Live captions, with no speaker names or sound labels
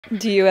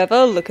Do you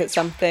ever look at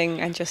something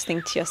and just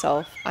think to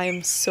yourself, I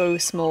am so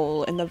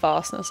small in the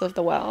vastness of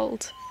the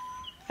world?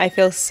 I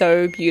feel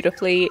so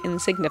beautifully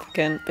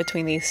insignificant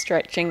between these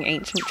stretching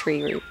ancient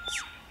tree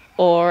roots,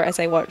 or as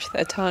I watch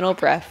the eternal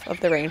breath of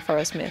the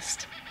rainforest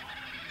mist.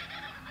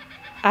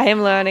 I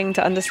am learning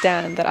to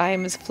understand that I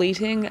am as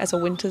fleeting as a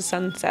winter's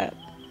sunset,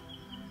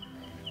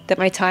 that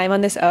my time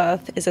on this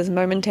earth is as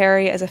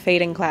momentary as a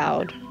fading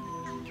cloud.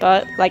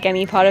 But like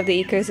any part of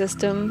the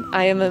ecosystem,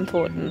 I am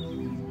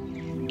important.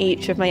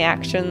 Each of my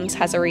actions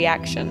has a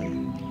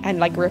reaction, and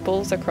like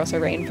ripples across a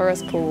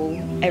rainforest pool,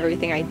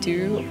 everything I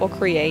do or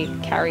create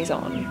carries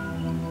on.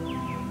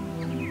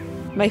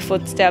 My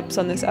footsteps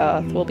on this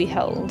earth will be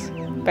held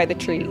by the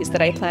trees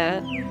that I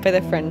plant, by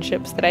the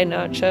friendships that I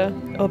nurture,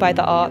 or by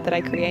the art that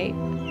I create.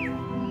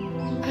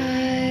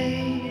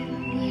 I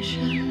wish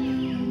I knew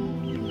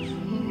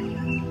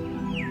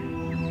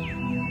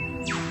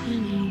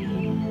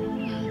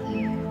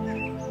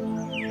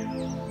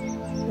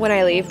When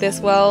I leave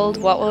this world,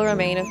 what will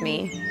remain of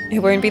me? It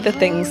won't be the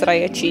things that I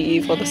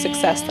achieve or the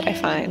success that I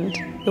find.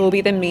 It will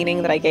be the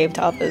meaning that I gave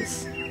to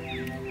others.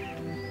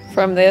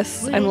 From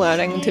this, I'm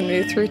learning to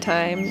move through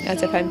time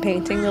as if I'm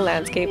painting the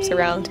landscapes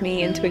around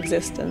me into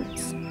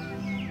existence.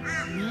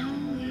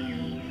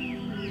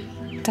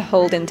 To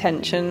hold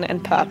intention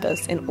and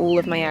purpose in all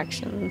of my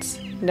actions,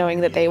 knowing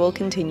that they will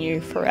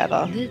continue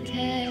forever. the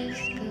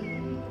task of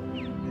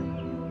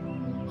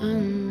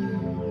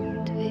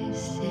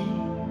untwisting.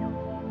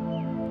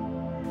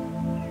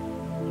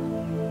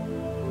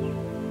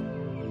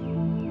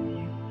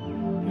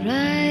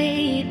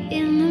 Right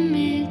in the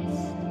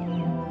midst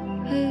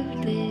of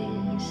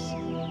this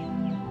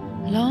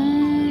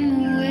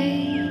long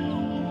waiting.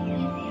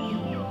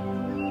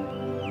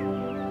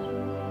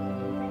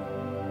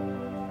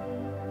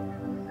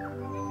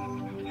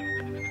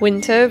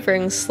 Winter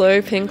brings slow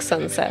pink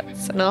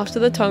sunsets, and after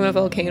the Tonga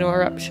volcano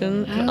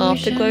eruption, an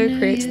afterglow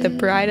creates the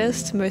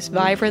brightest, most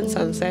vibrant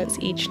sunsets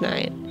each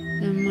night.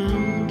 The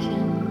mountain.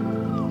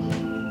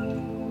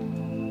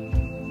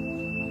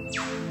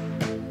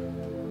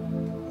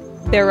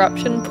 The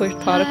eruption pushed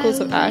particles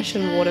of ash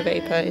and water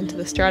vapor into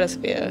the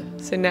stratosphere,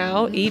 so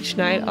now, each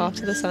night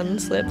after the sun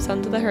slips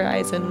under the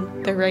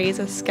horizon, the rays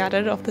are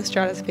scattered off the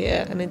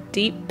stratosphere and a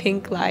deep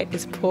pink light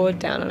is poured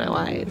down on our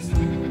eyes.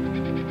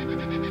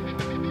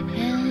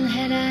 And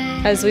had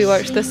I As we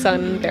watch the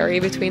sun bury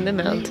between the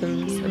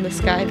mountains and the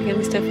sky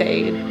begins to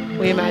fade,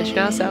 we imagine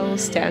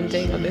ourselves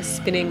standing on this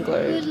spinning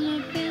globe.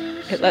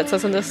 It lets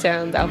us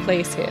understand our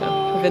place here,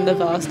 within the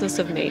vastness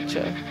of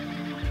nature,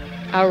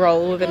 our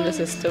role within the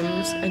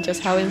systems, and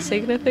just how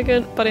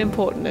insignificant but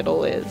important it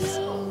all is.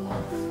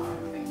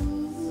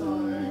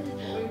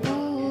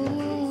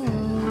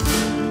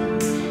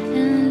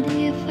 and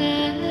if I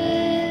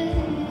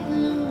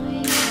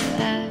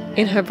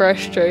In her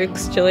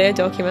brushstrokes, Julia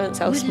documents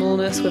our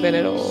smallness within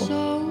it all,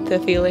 the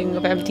feeling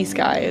of empty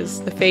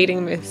skies, the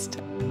fading mist,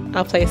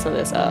 our place on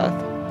this earth.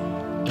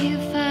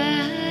 If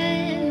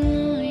I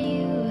knew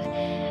you,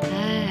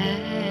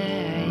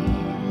 I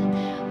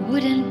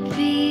wouldn't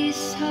be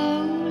so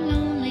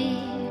lonely.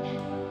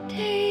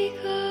 Take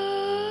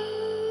off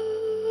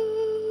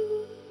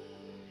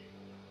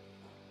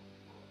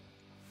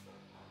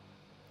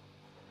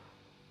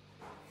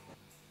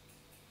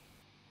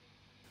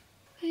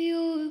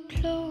your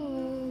clothes.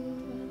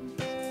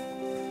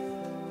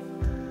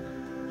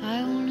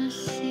 I wanna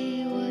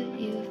see what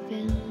you've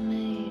been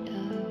made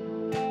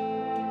of.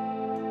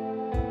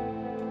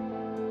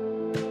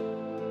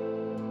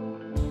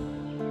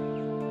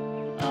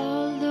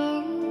 All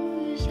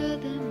those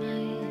other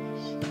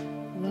nights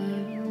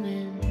were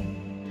men.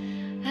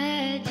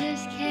 I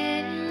just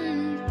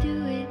can't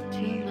do it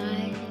to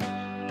my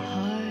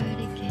heart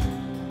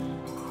again.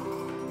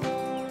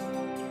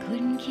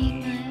 Couldn't keep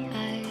my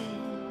eyes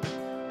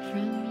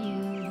from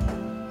you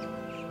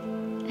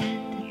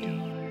at the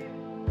door.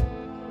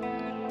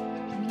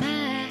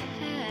 My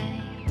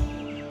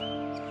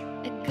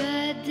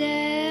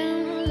goddamn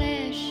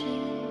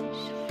lashes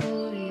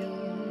for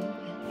your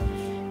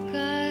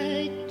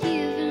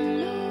God-given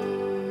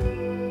love.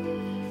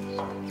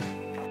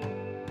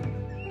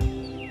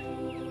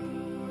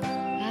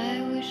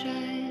 I wish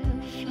I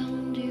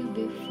found you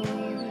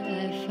before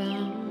I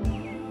found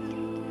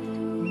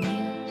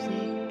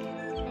music.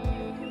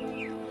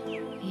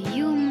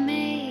 You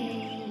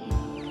made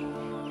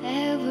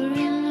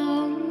every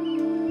note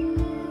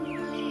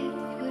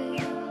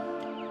liquid,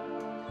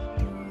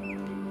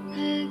 a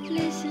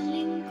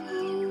glistening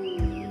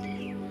cold,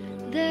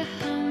 the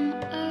hum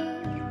of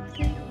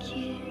the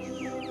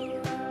kiss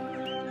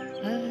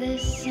of the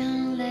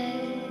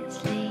sunlight's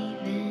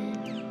leaving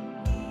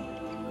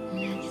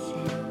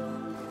lesson.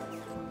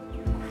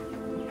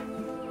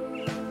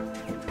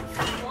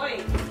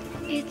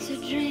 It's a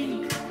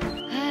drink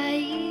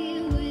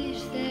I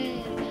wish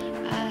that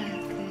I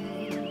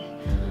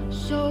could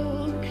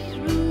soak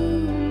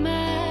through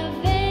my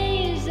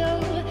veins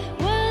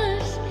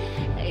once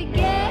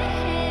again.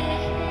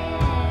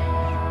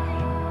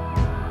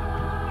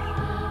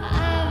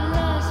 I've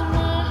lost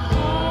my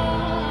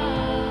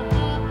heart.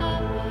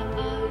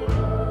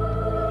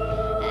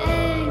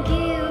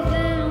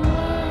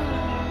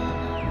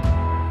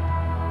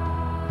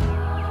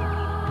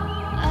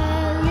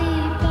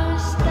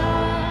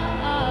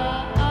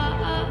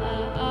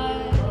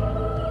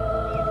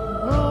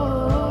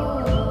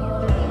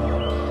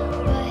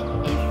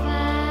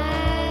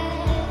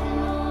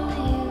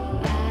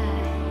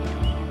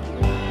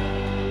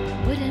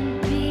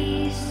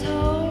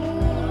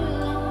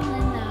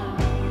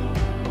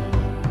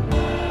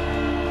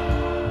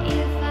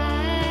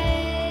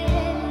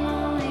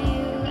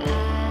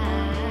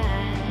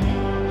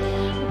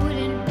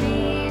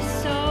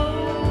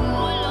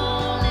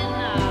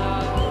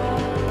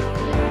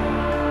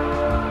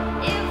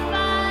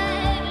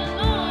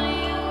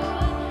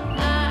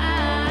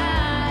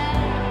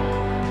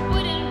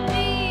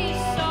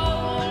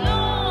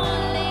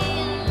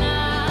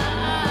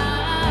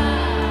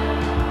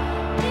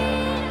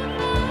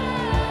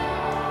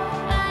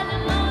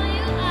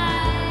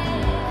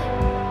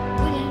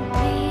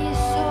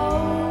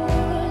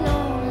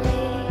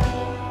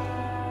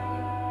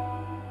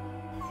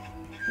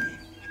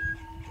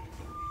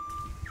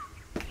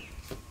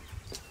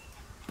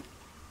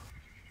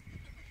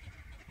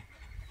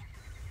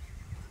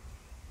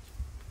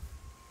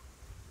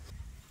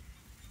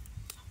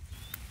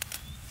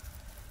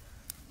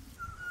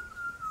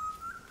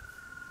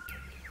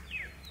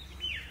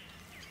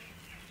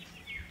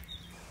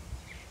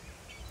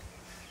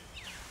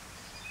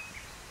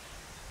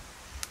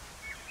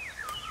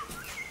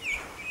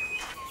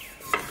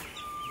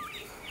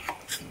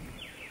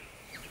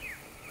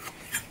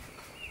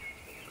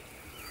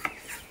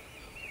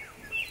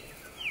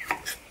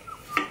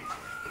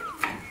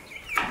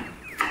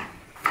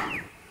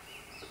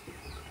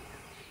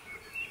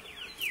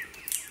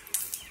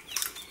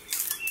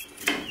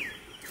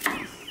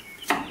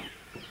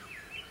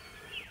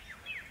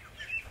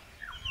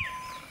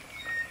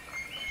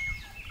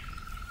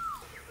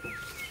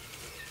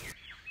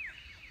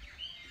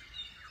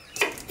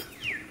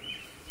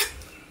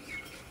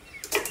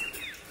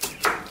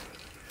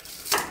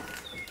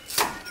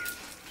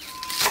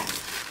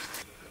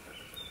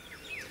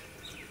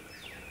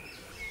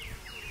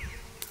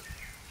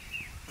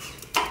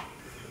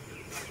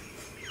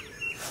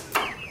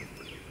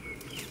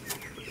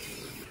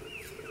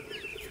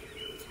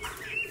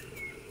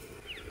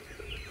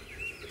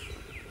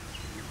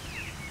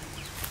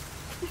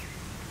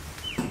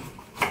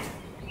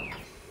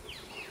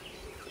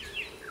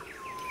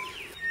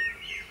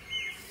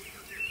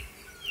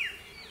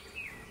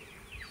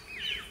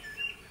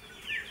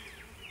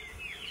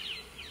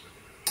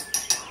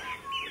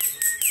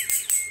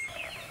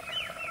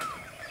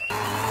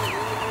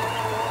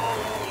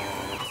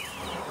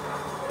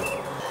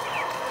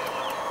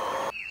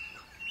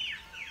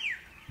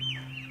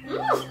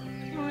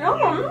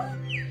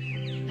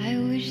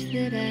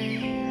 but I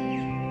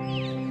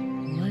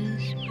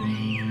was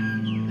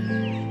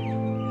braver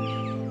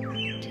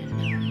to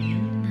know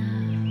you now.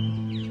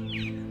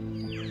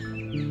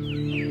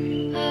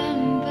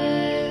 I'm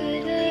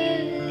but a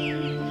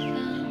leaf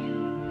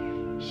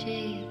I'm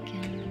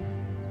shaken,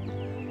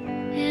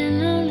 and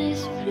on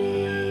this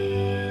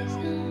breeze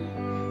I'm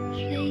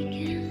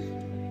flaking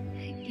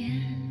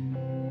again.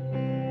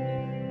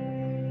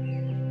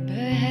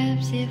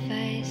 Perhaps if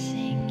I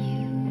sing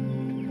you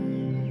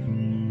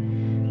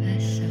a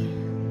song,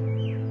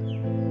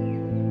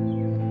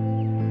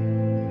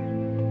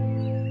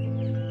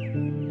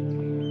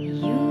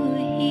 you'll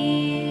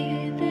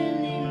hear the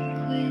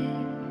liquid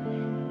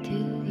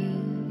too.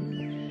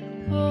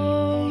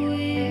 Oh,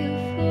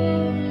 if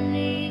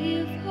only,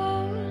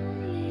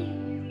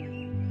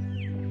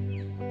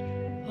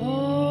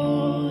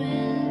 oh,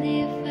 and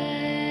if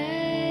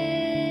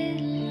I'd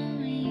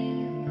known you,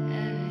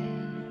 I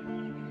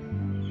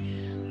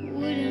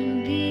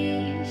wouldn't be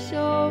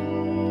so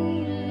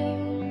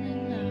lonely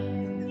now.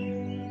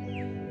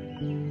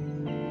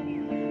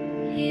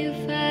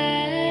 If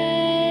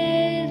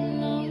I'd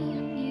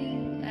known you,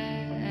 I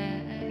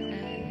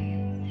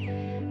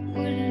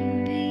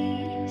wouldn't be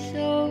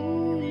so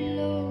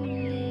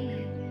lonely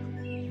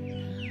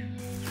now.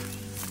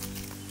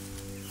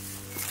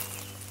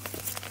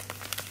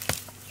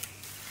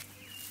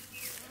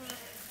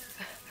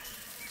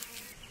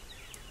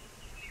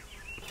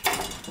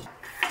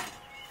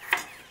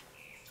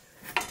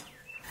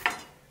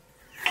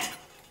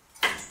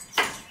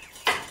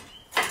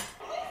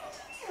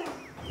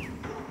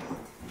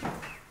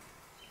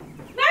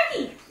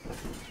 Maggie!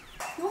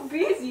 You're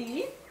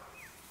busy.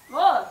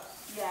 Moss.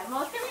 Yeah,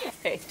 Moss, come here.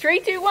 Okay, 3,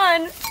 2,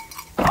 1.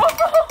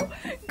 Oh,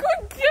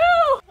 good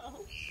girl.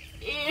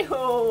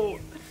 Ew.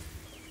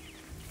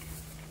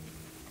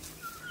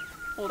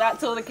 Well,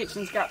 that's all the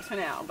kitchen scraps for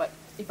now, but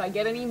if I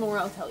get any more,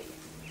 I'll tell you.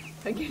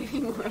 If I get any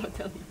more, I'll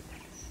tell you.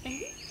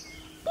 Thank you.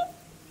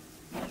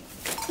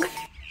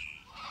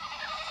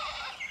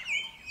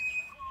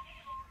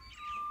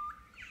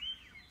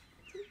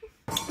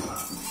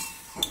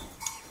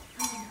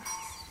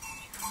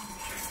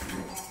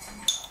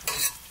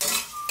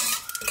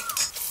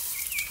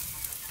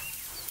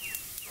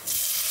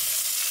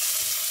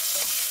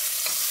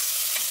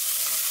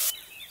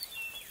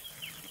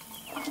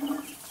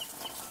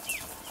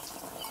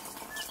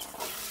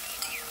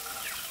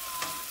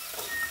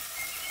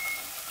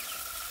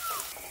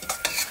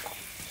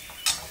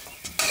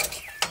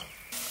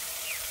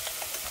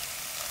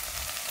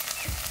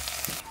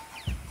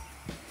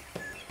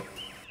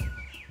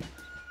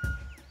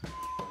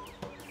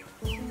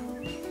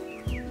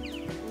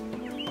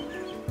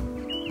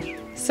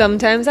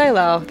 Sometimes I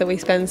laugh that we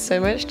spend so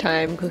much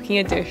time cooking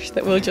a dish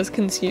that we'll just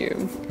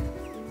consume.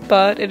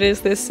 But it is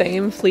this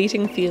same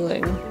fleeting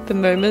feeling, the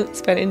moment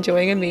spent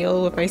enjoying a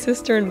meal with my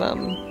sister and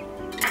mum.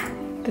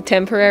 The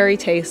temporary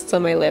tastes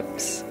on my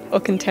lips, or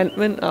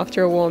contentment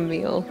after a warm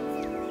meal.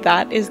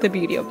 That is the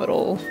beauty of it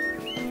all.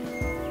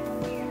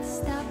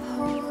 Stop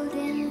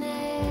holding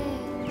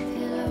that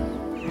pillow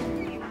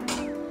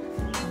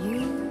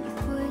you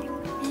put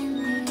in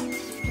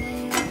its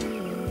place.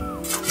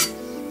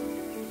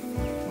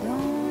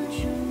 Don't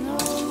you know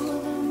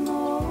the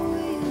more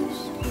you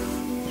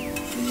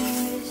squeeze, the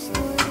more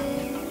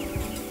distorted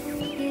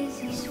is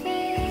his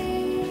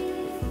face.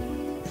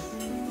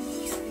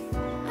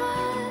 I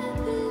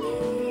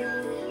believe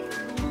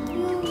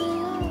you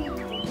belong,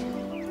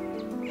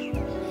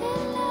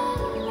 and I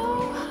know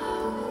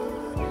how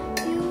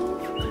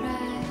you've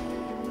cried.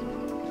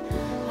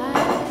 I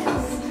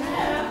would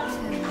like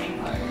to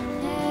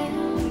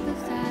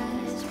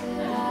empathize,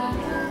 but I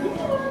can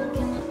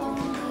only try.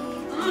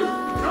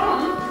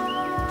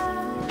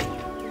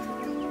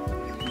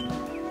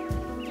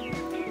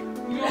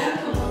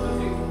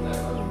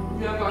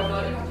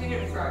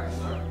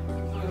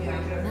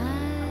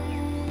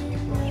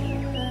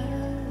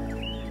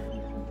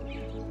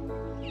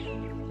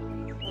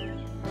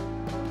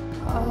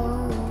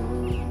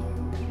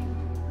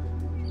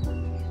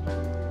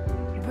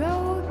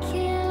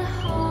 Broken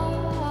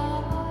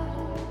heart,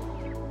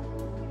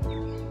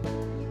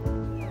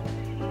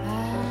 I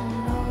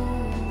know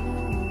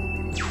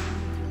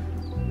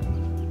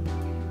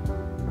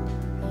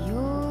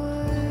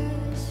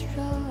you're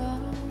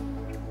strong.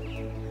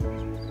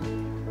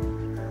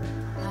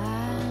 I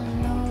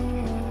know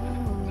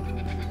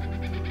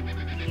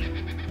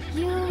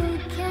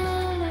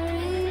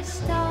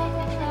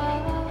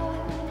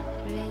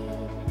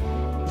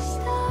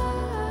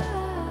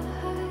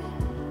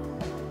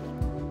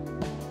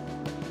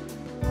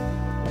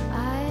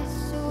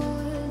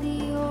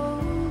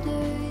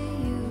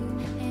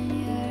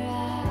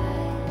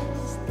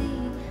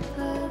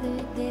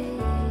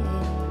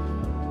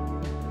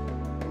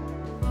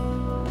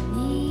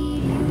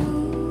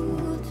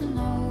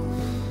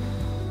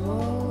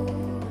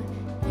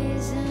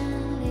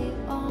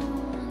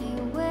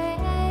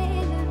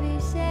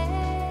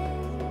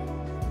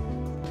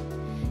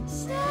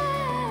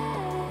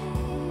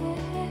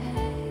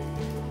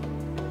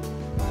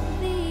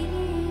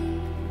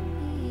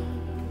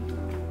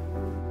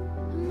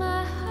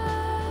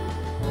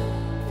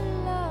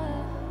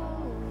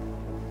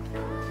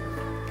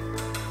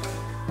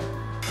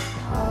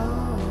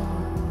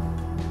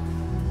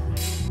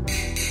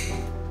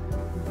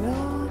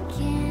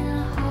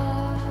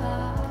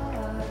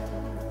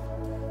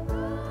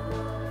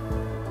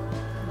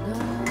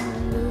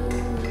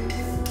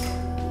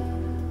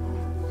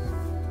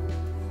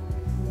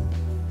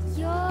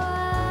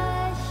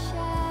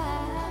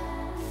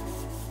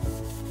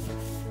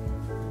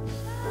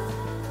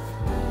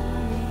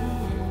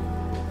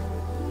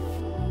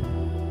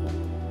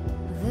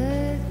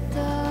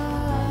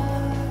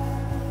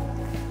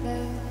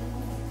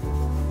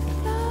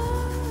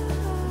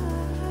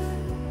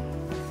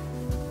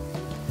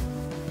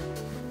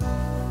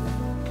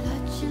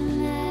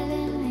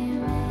finale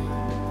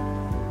made,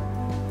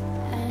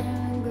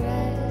 and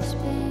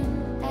grasping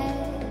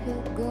at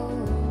your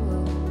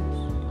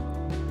ghost,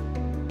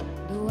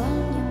 the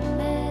one you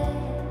met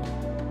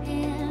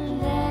in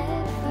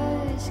that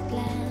first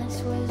glance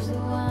was the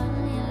one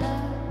you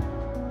loved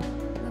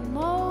the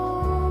most.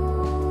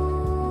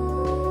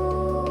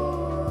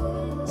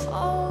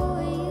 Oh,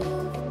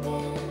 you've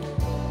been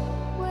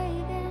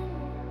waiting,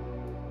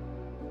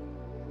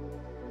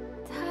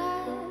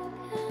 tied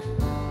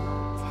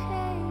and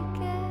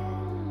taken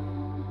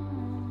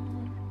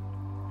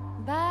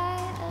by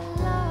a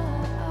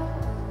love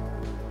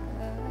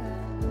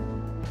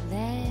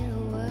that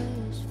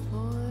was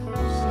forsaken.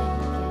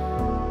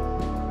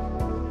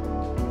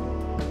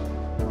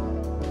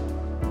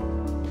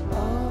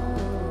 Oh,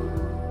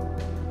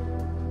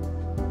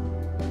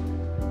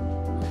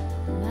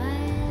 my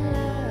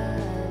love.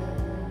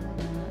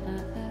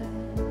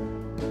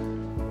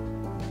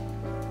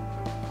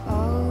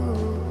 Oh,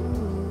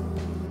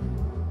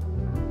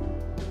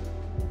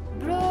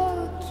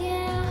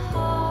 broken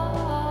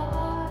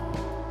heart,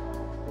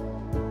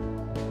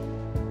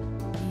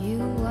 you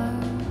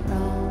weren't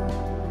wrong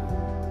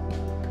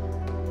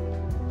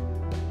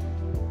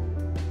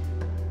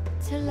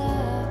to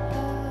love.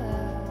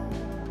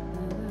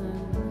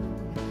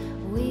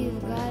 We've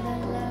gotta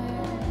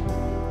learn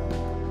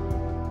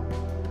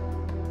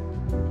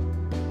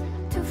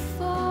to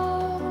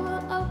fall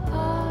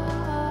apart.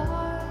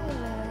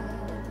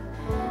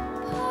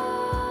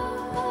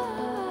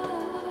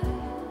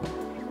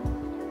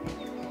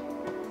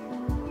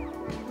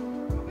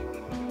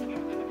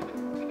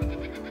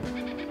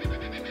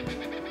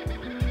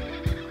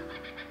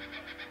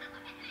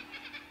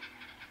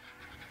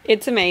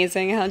 It's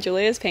amazing how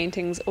Julia's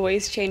paintings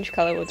always change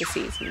colour with the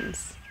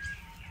seasons.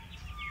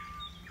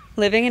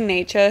 Living in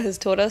nature has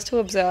taught us to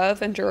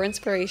observe and draw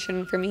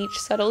inspiration from each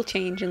subtle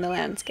change in the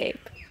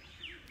landscape.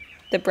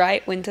 The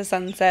bright winter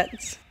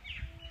sunsets,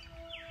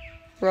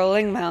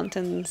 rolling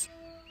mountains,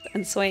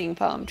 and swaying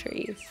palm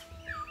trees.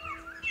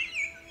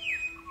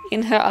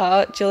 In her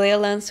art, Julia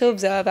learns to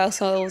observe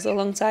ourselves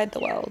alongside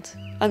the world,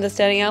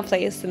 understanding our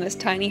place in this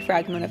tiny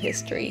fragment of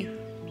history,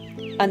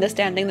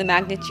 understanding the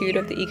magnitude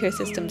of the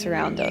ecosystems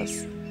around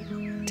us,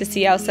 to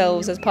see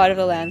ourselves as part of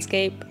the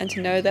landscape and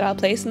to know that our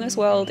place in this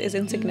world is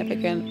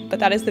insignificant, but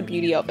that is the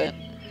beauty of it.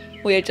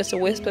 We are just a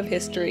wisp of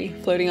history,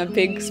 floating a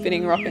big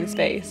spinning rock in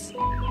space.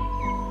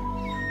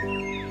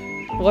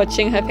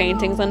 Watching her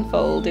paintings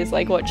unfold is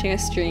like watching a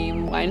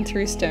stream wind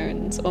through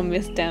stones or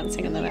mist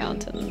dancing in the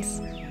mountains.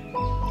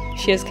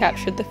 She has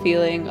captured the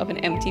feeling of an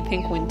empty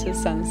pink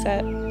winter's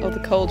sunset or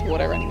the cold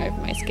water running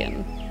over my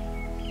skin.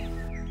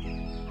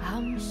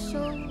 I'm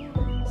so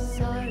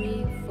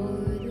sorry for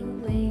the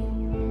way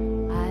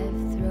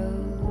I've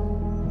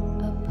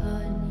thrown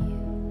upon you.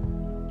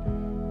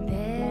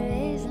 There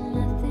is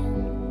nothing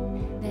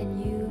that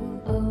you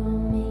owe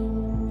me.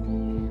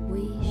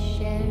 We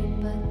shared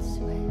but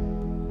sweat.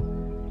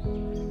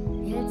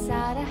 It's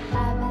out of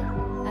habit.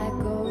 I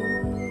go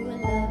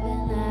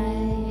loving, I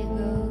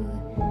go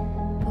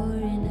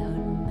pouring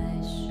out my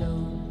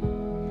soul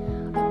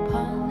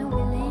upon the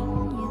willing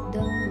you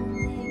don't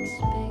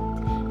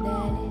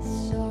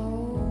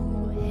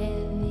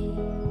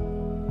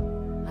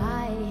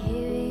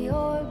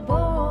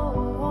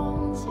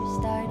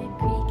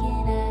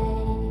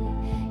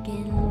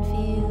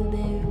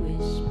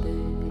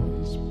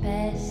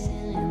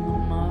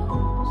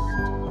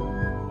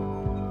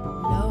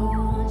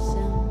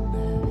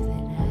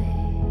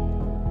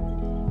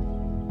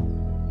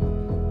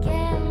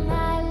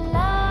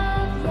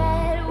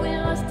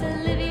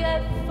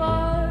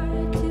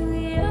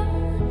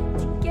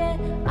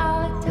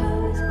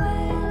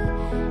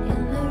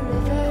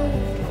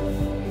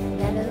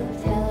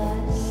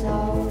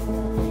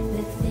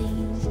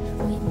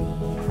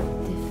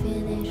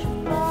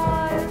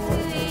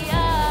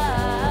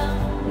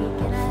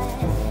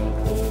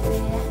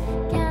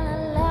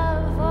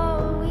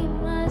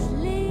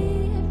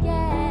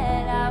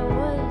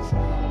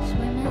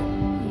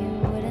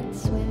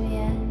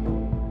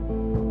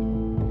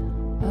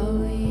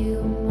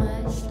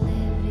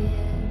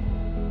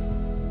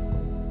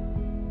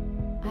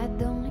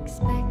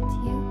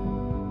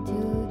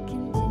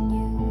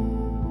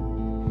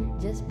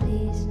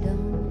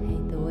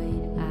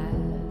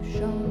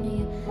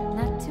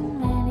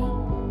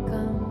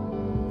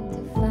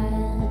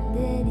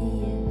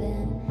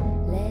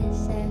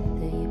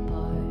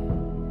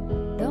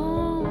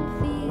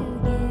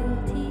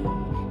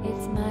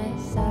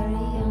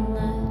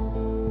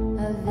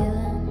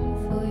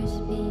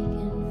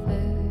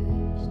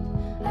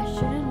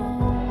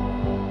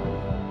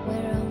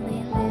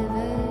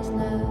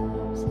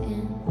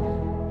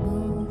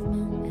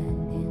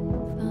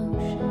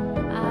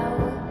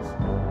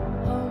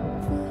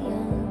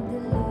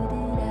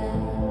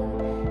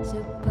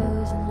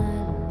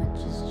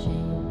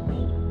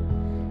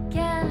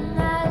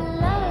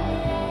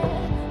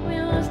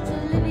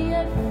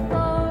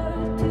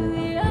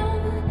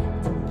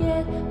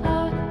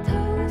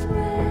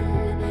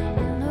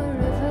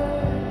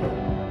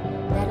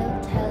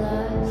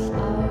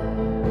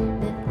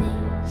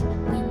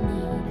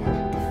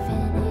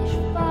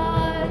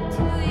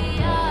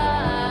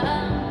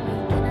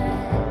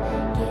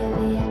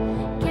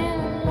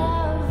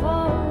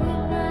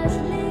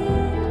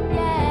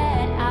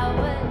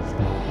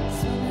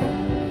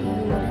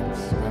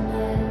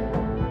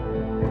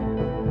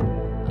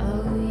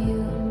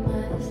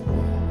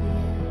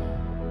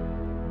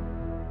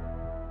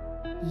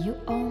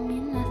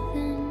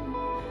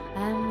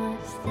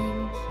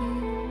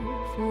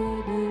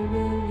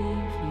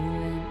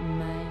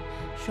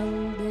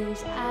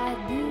shoulders. I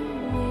do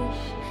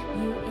wish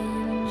you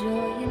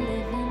enjoy your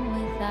living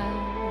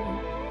without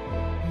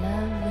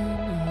loving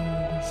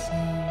all the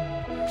same.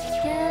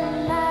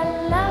 Can I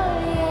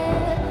love you?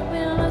 We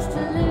lost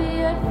to live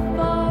yet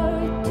far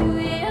too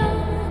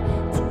young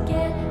to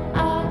get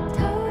our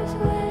toes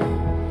wet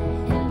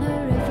in the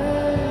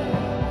river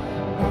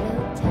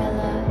that'll tell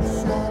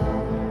us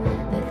all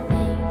the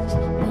things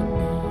we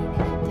need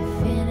to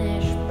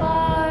finish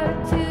far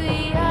too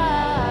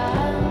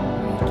young.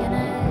 We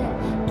cannot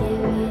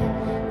give you,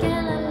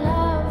 cannot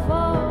love,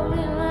 or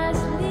we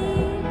must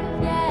leave.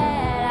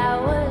 Yeah, I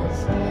was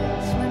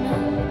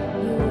swimming,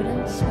 you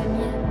wouldn't swim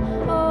yet.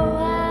 Oh,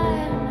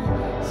 I'm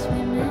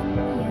swimming,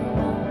 you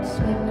won't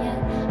swim yet.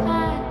 I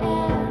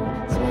am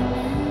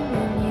swimming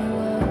and you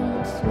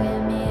won't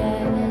swim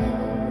yet.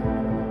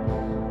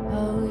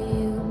 Oh,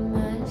 you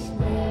must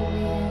live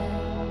yet.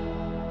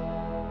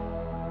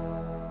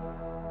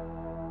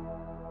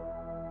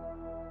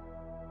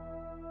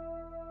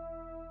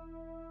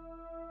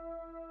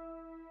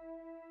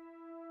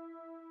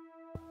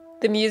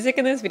 The music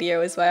in this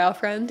video is by our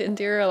friend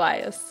Indira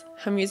Elias.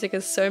 Her music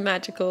is so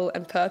magical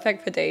and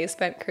perfect for days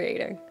spent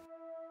creating.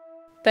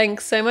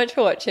 Thanks so much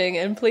for watching,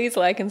 and please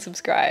like and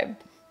subscribe.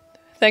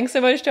 Thanks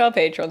so much to our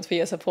patrons for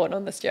your support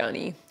on this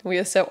journey. We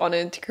are so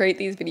honoured to create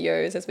these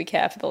videos as we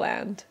care for the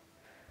land.